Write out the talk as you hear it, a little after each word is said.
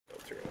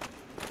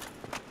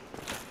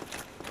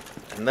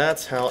And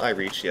that's how I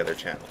reach the other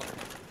channel.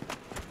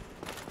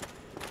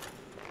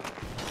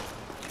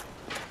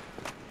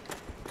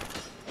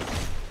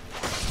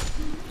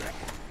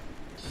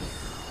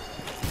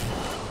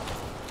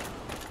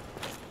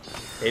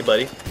 Hey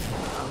buddy,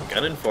 I'm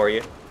gunning for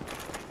you.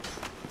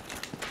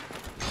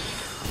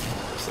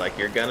 Just like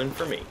you're gunning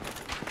for me.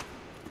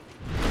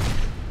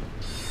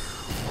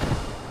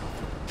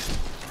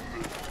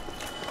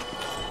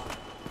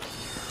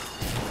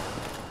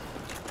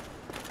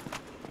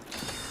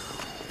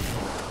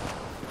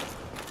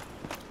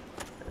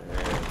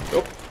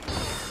 Oh.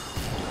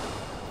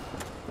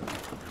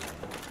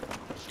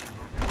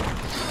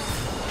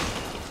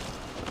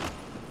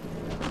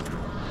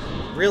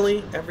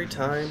 Really? Every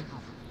time?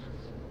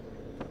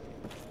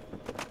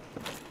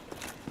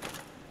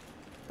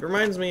 It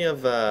reminds me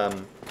of,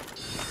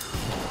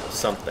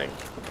 something.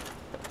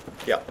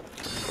 Yep.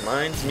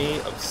 Reminds me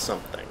of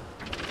something.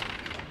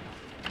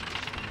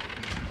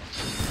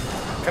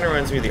 Kind of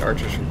reminds me of the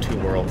archers from Two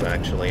Worlds,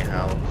 actually,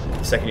 how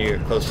the second you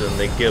get close to them,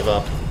 they give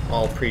up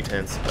all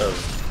pretense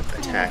of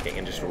attacking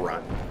and just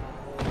run.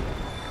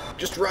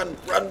 Just run,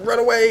 run, run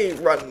away,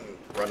 run,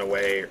 run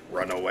away,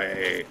 run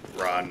away,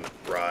 run,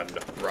 run,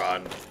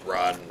 run,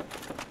 run.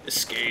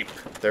 Escape.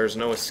 There's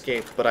no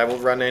escape, but I will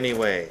run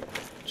anyway.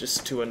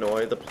 Just to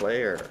annoy the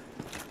player.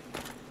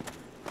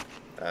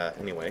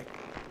 Anyway.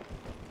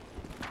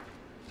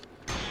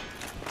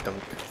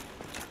 Dunk.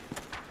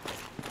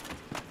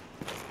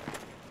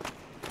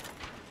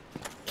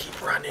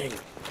 Keep running.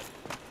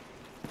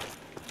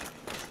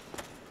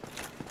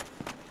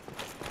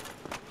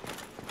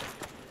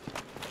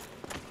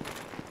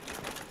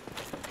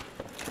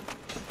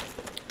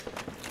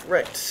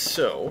 Right,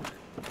 so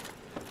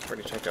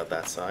already checked out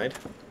that side.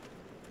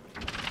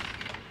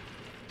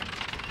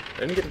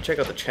 I didn't get to check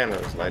out the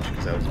Channeler's ledge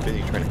because I was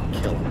busy trying to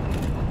kill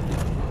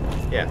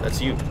him. Yeah, that's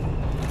you.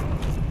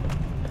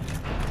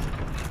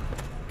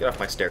 Get off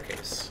my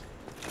staircase.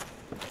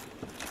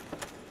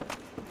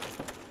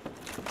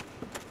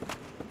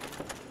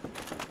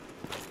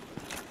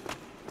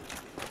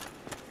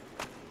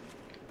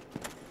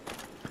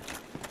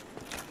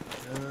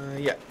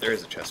 Yeah, there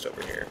is a chest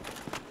over here.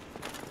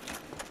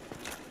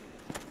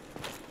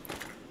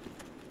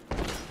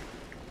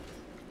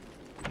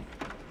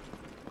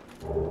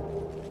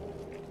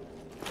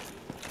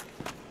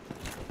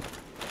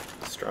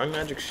 Strong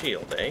magic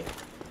shield, eh?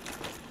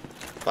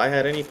 If I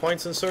had any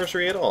points in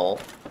sorcery at all,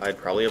 I'd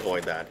probably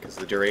avoid that, because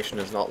the duration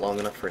is not long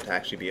enough for it to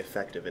actually be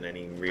effective in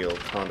any real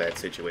combat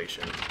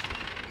situation.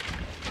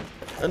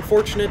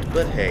 Unfortunate,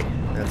 but hey,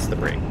 that's the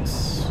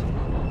breaks.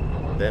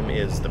 Them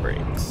is the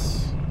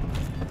breaks.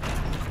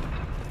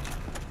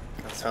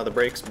 That's how the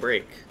breaks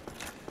break.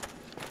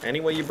 Any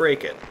way you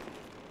break it.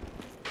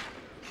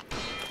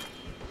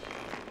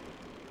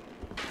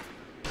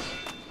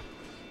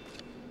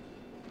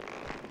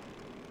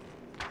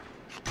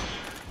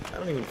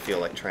 I don't even feel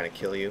like trying to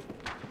kill you.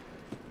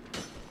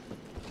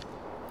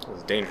 It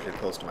was dangerously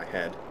close to my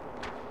head.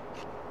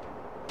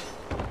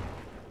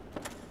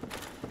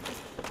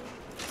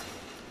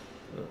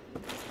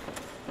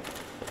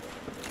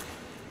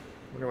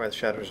 Wonder why the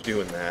Shadow's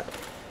doing that.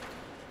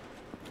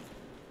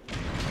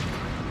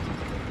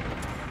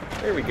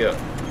 There we go.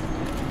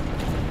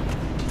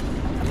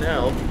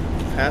 Now,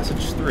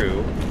 passage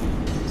through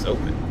is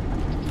open.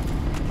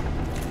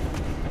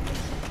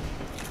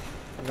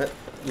 And that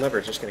lever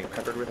is just getting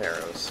peppered with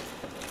arrows.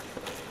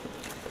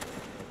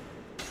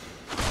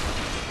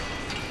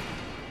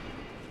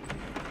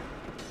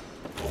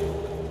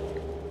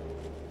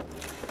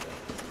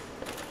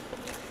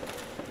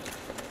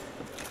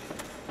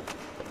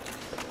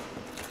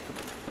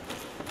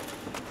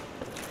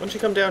 Why don't you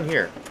come down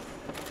here?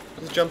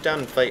 Just jump down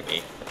and fight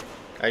me.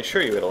 I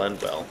assure you it'll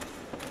end well.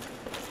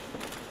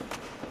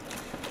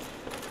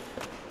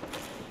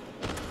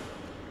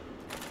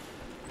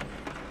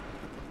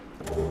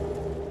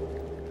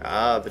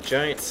 Ah, the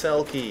giant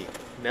cell key.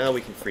 Now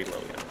we can free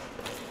Logan.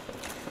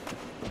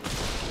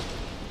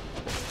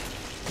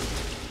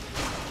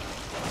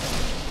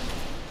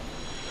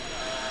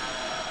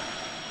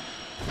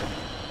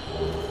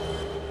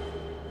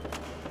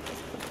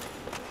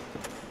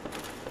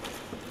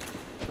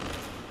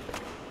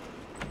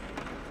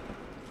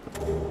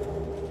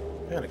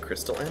 And a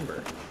crystal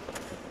ember.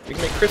 We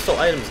can make crystal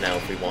items now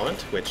if we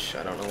want, which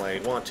I don't know why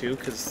I'd want to,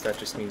 because that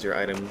just means your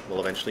item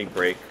will eventually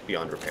break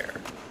beyond repair.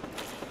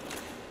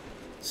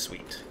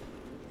 Sweet.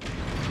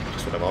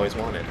 Just what I've always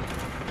wanted.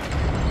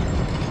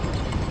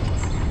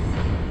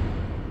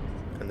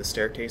 And the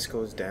staircase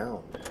goes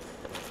down.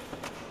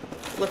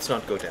 Let's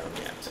not go down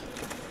yet.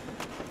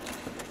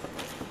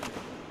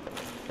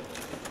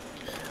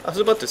 I was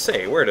about to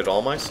say, where did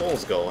all my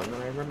souls go? And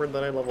then I remembered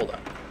that I leveled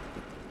up.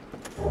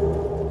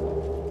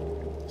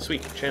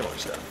 Sweet, Chandler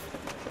stuff.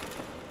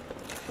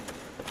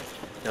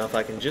 Now if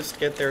I can just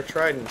get their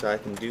trident, I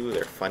can do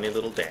their funny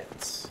little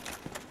dance.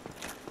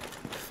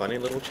 Funny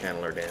little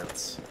Chandler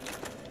dance.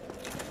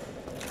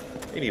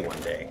 Maybe one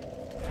day.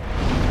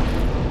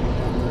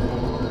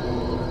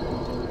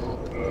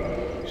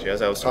 Actually,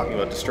 as I was talking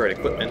about destroyed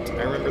equipment,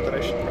 I remembered that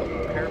I should probably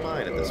repair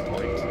mine at this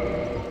point.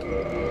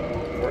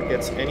 Before it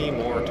gets any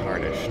more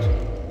tarnished.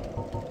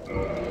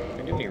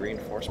 Can I do any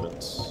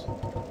reinforcements?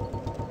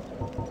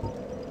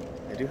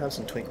 I do have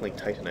some twinkling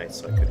titanites,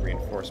 so I could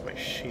reinforce my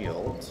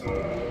shield.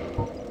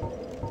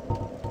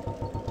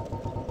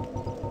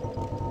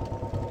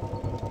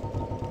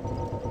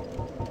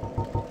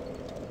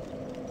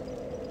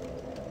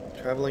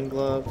 Traveling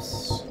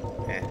gloves?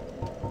 Eh.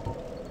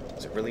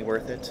 Is it really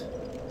worth it?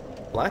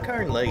 Black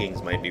iron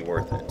leggings might be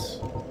worth it.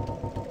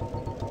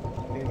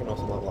 Maybe I can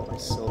also level up my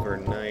silver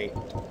knight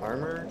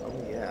armor? Oh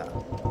yeah.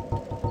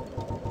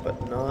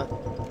 But not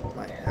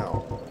my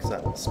helm, because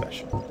that one's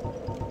special.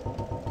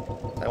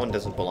 That one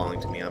doesn't belong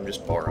to me, I'm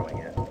just borrowing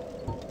it.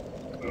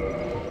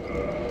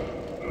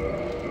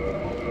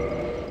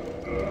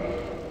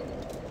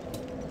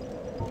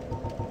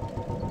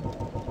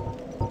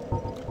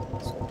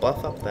 So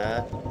buff up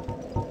that.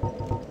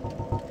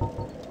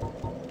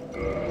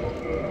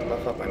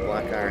 Buff up my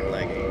black iron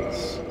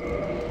leggings.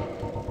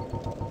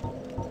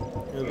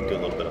 And we can do a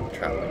little bit on the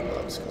traveling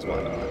gloves, because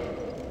why not?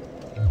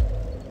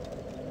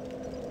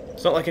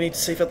 It's not like I need to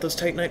save up those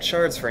Titanite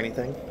shards for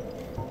anything.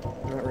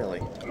 Not really.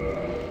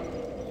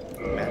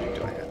 What magic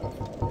do I have?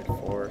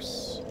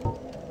 Mid-force.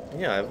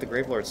 Yeah, I have the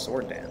Gravelord's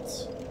Sword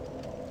Dance.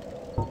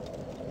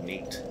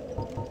 Neat.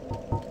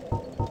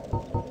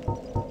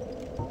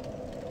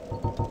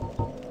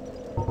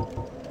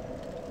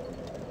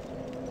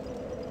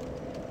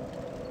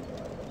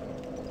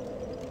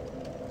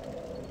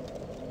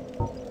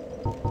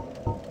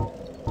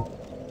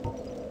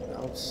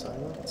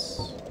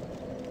 Silence.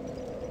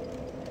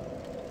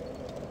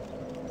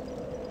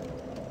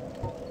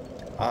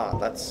 Ah,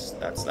 that's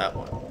that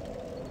one.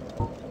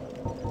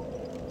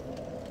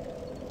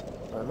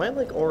 I might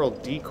like Oral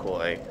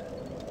Decoy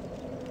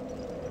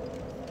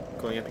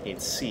going up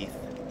against Seath.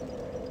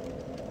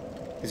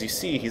 As you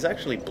see, he's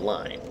actually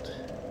blind.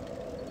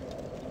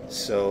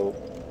 So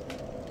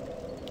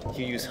if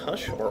you use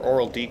Hush or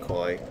Oral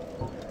Decoy,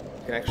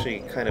 you can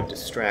actually kind of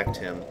distract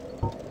him,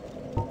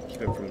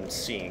 keep him from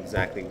seeing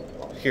exactly,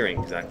 well,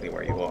 hearing exactly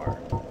where you are.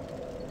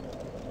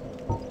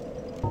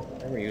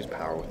 I never use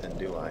Power Within,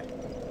 do I?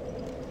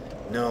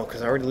 No,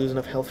 because I already lose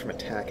enough health from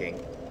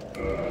attacking.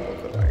 I'll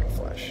go Iron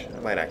Flesh. I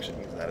might actually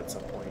use that at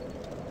some point.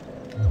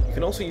 You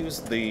can also use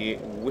the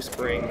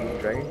Whispering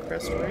Dragon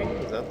Crest Ring.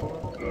 Is that the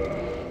one?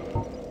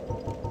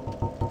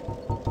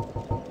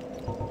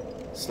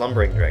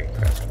 Slumbering Dragon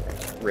Crest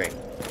Ring.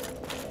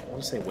 I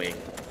want to say wing.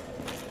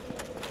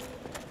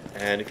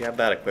 And if you have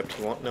that equipped,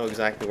 you won't know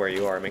exactly where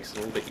you are. It makes it a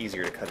little bit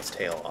easier to cut his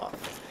tail off.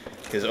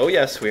 Because, oh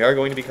yes, we are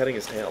going to be cutting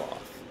his tail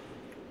off.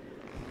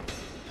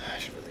 I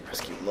should really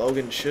rescue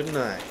Logan, shouldn't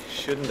I?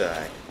 Shouldn't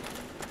I?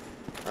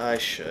 I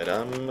should.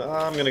 I'm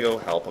gonna go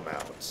help him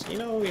out. You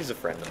know, he's a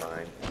friend of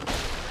mine.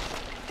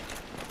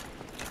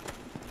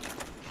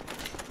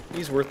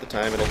 He's worth the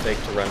time it'll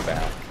take to run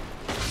back.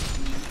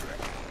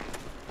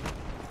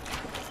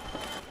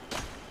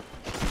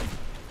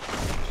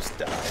 Just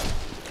die.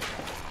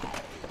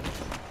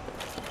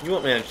 You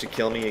won't manage to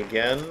kill me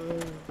again.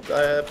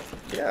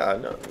 Yeah,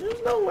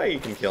 there's no way you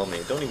can kill me.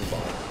 Don't even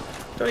bother.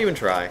 Don't even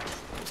try.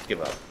 Just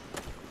give up.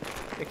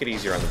 Make it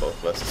easier on the both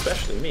of us,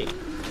 especially me.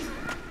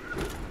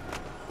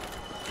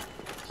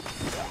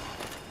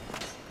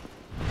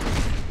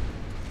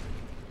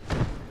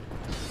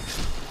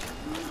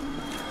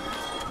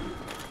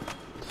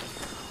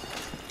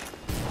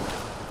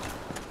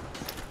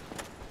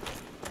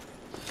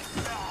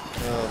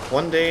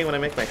 One day, when I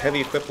make my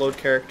heavy equip load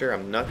character,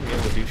 I'm not going to be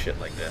able to do shit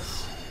like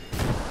this.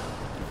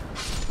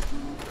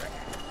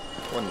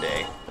 One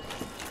day.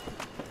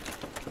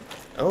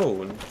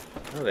 Oh,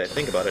 now that I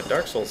think about it,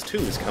 Dark Souls 2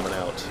 is coming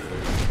out.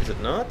 Is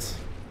it not?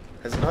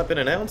 Has it not been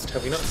announced?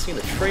 Have we not seen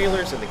the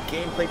trailers and the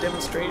gameplay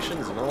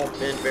demonstrations and all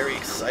been very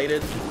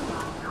excited?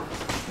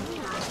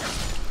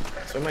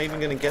 So am I even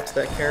going to get to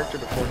that character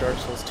before Dark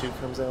Souls 2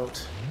 comes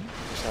out?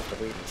 Just have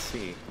to wait and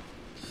see.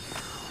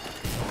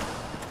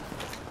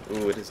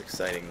 Ooh, it is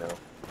exciting, though.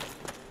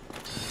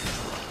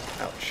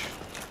 Ouch.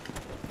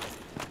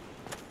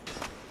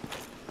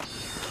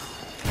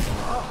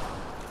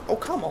 Oh,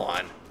 come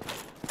on!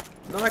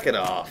 Knock it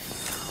off.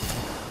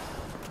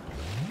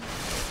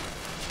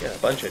 Got a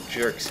bunch of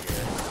jerks here.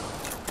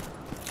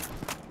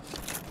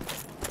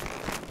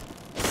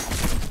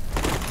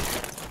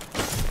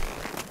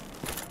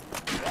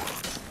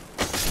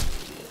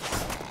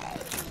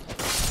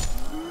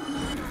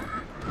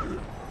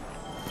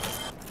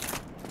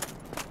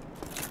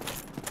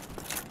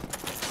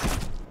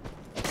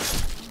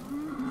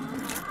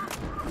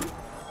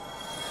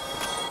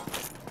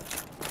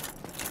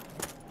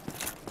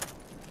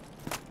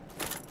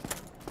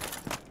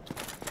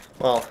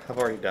 Well, I've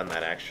already done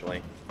that,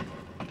 actually.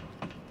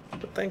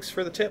 But thanks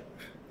for the tip.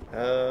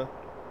 Here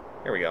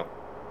we go.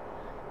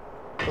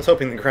 I was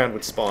hoping the ground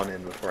would spawn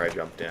in before I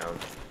jumped down.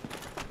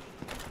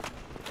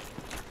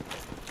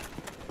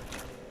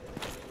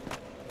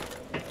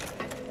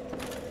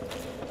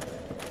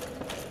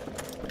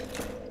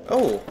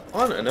 Oh,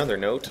 on another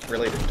note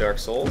related to Dark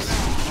Souls.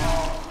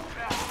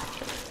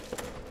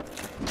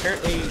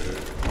 apparently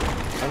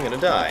I'm gonna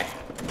die.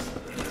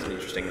 That's an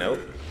interesting note.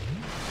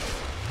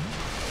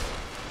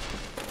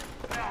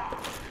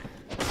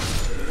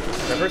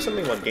 I've heard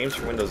something about Games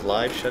for Windows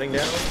Live shutting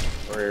down,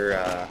 or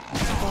I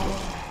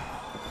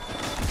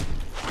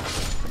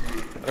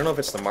don't know if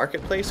it's the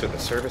marketplace or the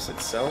service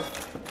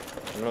itself.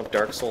 I don't know if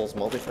Dark Souls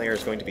multiplayer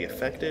is going to be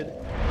affected.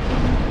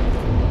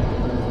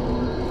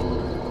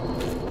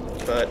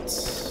 But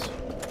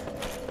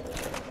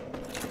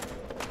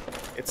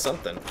it's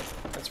something,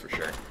 that's for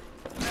sure.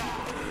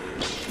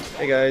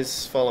 Hey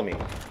guys, follow me.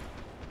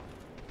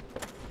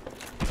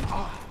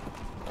 Oh,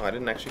 I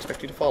didn't actually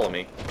expect you to follow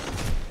me.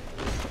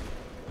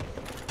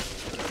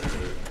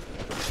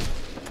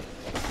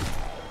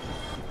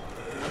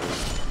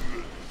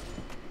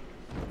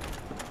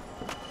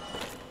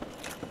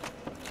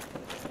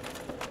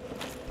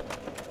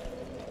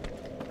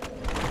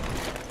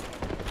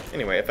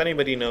 Anyway, if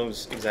anybody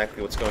knows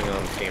exactly what's going on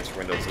with Games for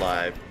Windows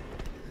Live,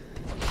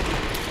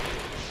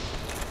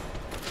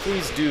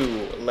 please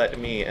do let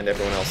me and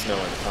everyone else know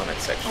in the comment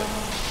section.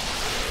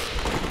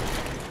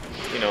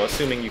 You know,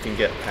 assuming you can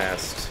get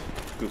past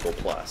Google+.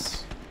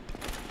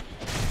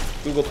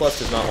 Google+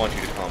 does not want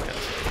you to comment.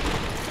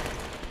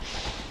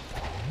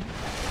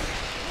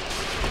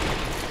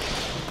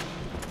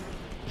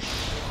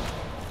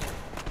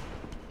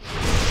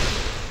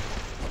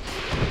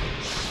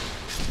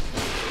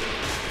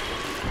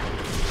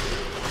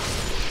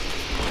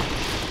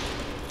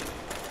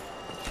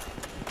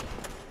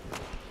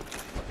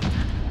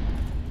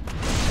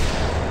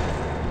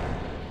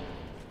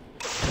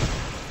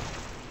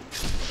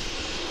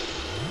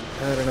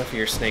 I had enough of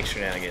your snake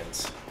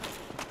shenanigans.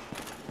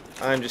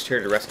 I'm just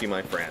here to rescue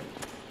my friend.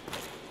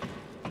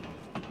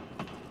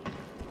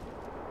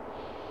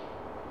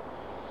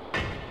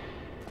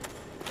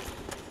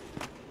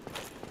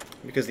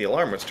 Because the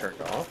alarm was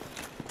turned off,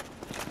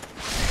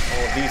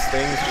 all of these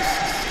things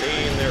just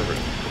stay in their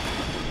room.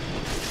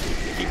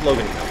 Keep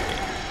Logan company.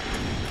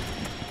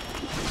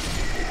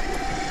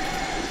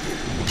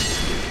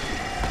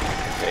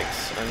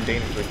 Thanks. I'm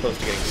dangerously close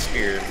to getting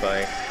speared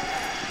by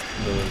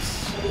those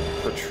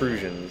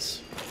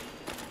protrusions.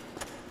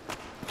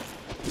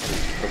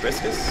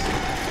 Proboscis?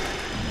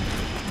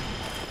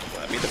 Will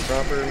that be the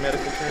proper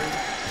medical term?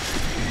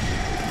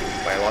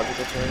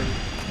 Biological term?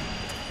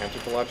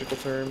 Anthropological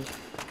term?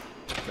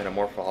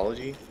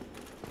 Metamorphology?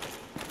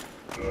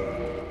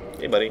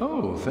 Hey, buddy.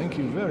 Oh, thank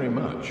you very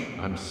much.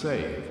 I'm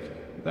saved.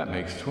 That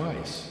makes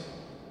twice.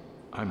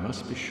 I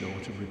must be sure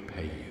to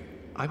repay you.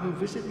 I will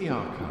visit the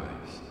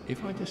archives.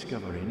 If I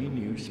discover any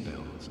new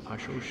spells, I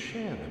shall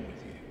share them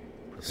with you.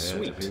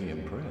 Prepare to be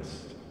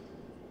impressed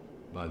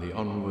by the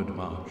onward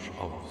march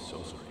of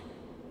sorcery.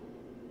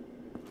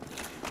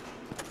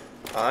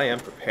 I am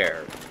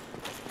prepared.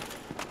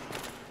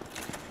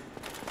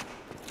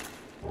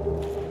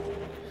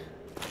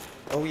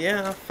 Oh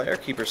yeah,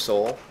 Firekeeper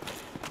Soul.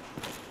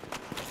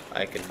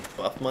 I can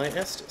buff my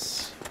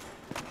Estus.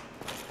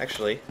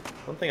 Actually,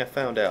 one thing I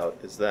found out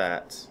is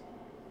that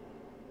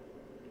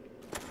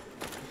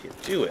if you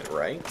do it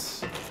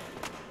right...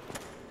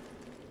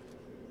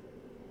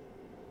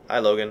 Hi,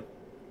 Logan.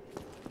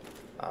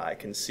 I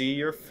can see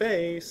your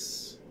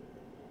face.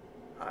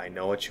 I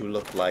know what you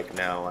look like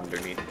now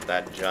underneath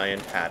that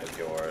giant hat of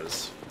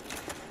yours.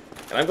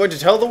 And I'm going to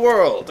tell the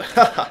world!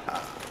 Ha ha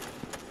ha!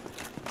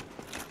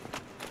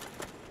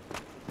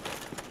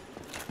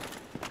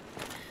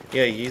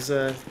 Yeah, he's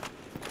a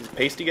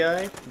pasty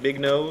guy, big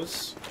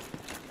nose,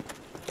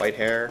 white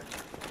hair,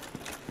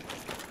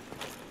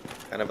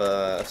 kind of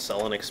a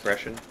sullen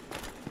expression.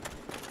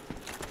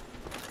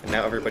 And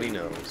now everybody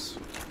knows.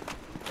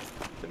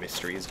 The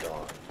mystery is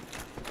gone.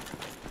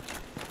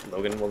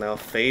 Logan will now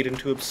fade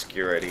into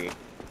obscurity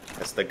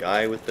as the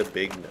guy with the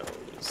big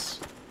nose.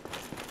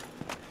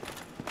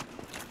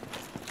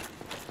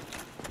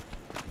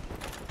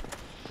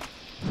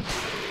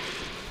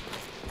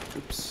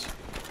 Oops.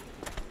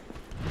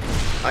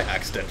 I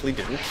accidentally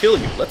didn't kill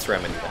you. Let's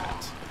remedy that.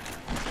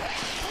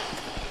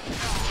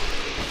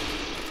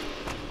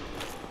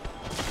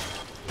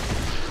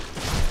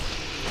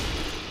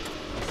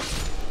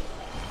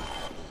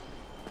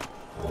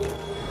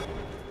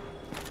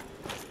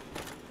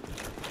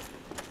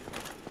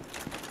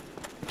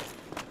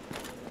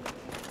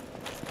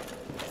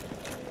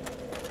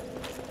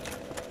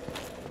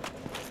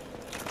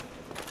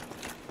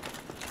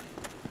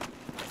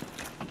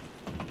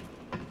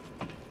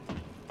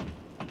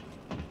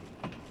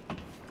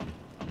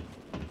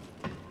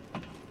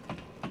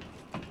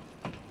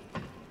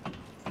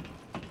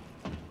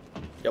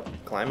 Yep,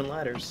 climbing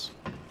ladders.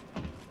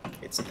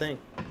 It's a thing.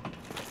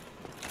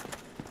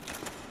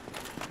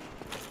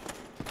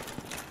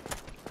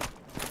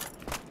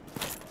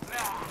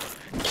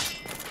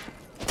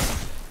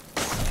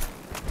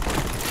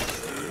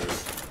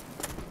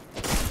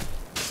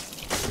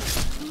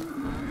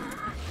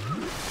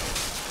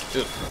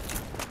 Dude.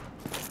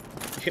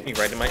 You hit me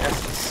right in my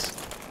essence.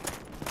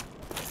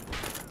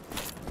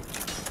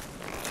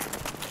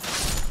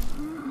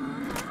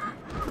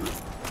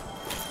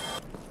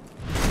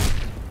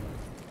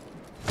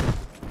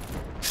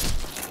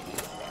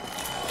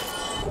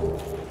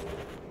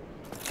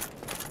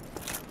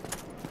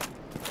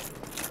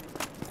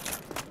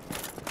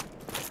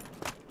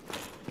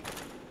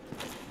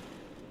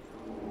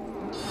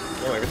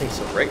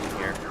 So right in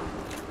here.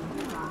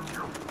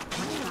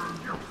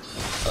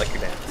 I like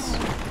your dance.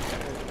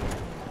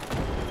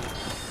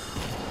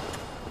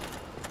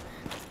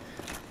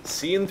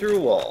 Seeing through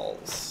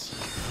walls.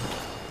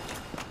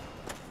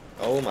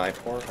 Oh, my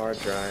poor hard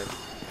drive.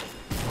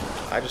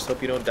 I just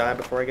hope you don't die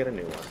before I get a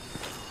new one.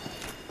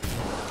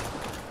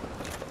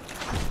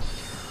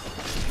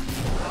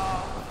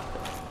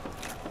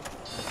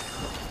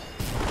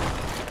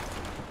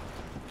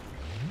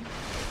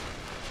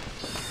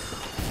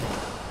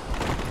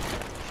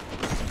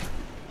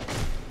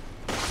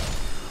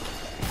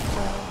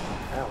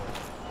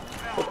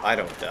 Hope I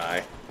don't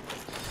die.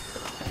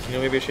 You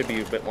know, maybe I should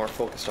be a bit more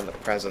focused on the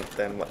present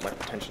than what might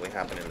potentially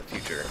happen in the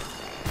future.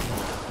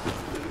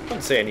 I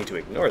wouldn't say I need to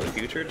ignore the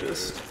future,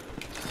 just,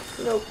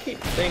 you know, keep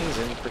things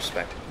in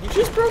perspective. You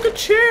just broke a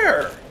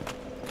chair!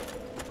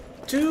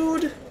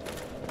 Dude!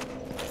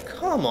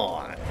 Come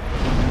on!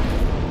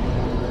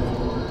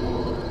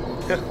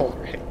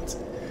 Alright.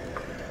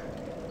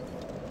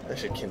 I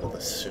should kindle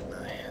this, shouldn't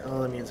I?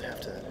 Oh, that means I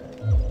have to...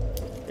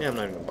 Yeah, I'm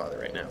not even gonna bother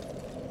right now.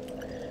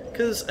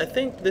 Because I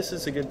think this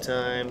is a good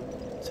time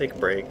to take a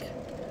break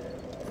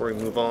before we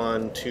move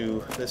on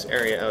to this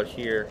area out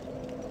here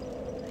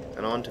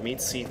and on to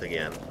meet Seath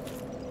again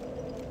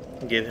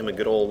and give him a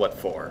good old what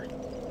for.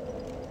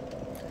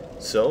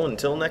 So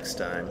until next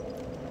time,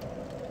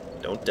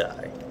 don't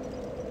die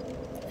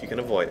if you can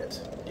avoid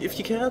it. If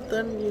you can't,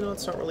 then you know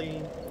it's not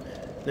really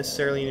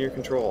necessarily in your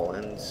control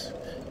and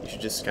you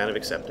should just kind of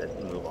accept it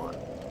and move on.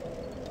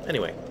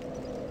 Anyway,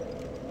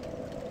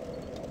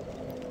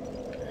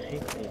 I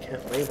hate that you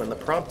can't wave when the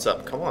prompt's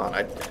up. Come on,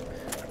 I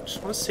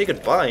just want to say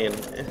goodbye in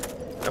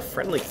a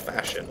friendly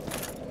fashion.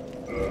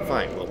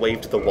 Fine, we'll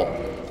wave to the wall.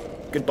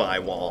 Goodbye,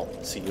 wall.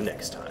 See you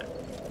next time.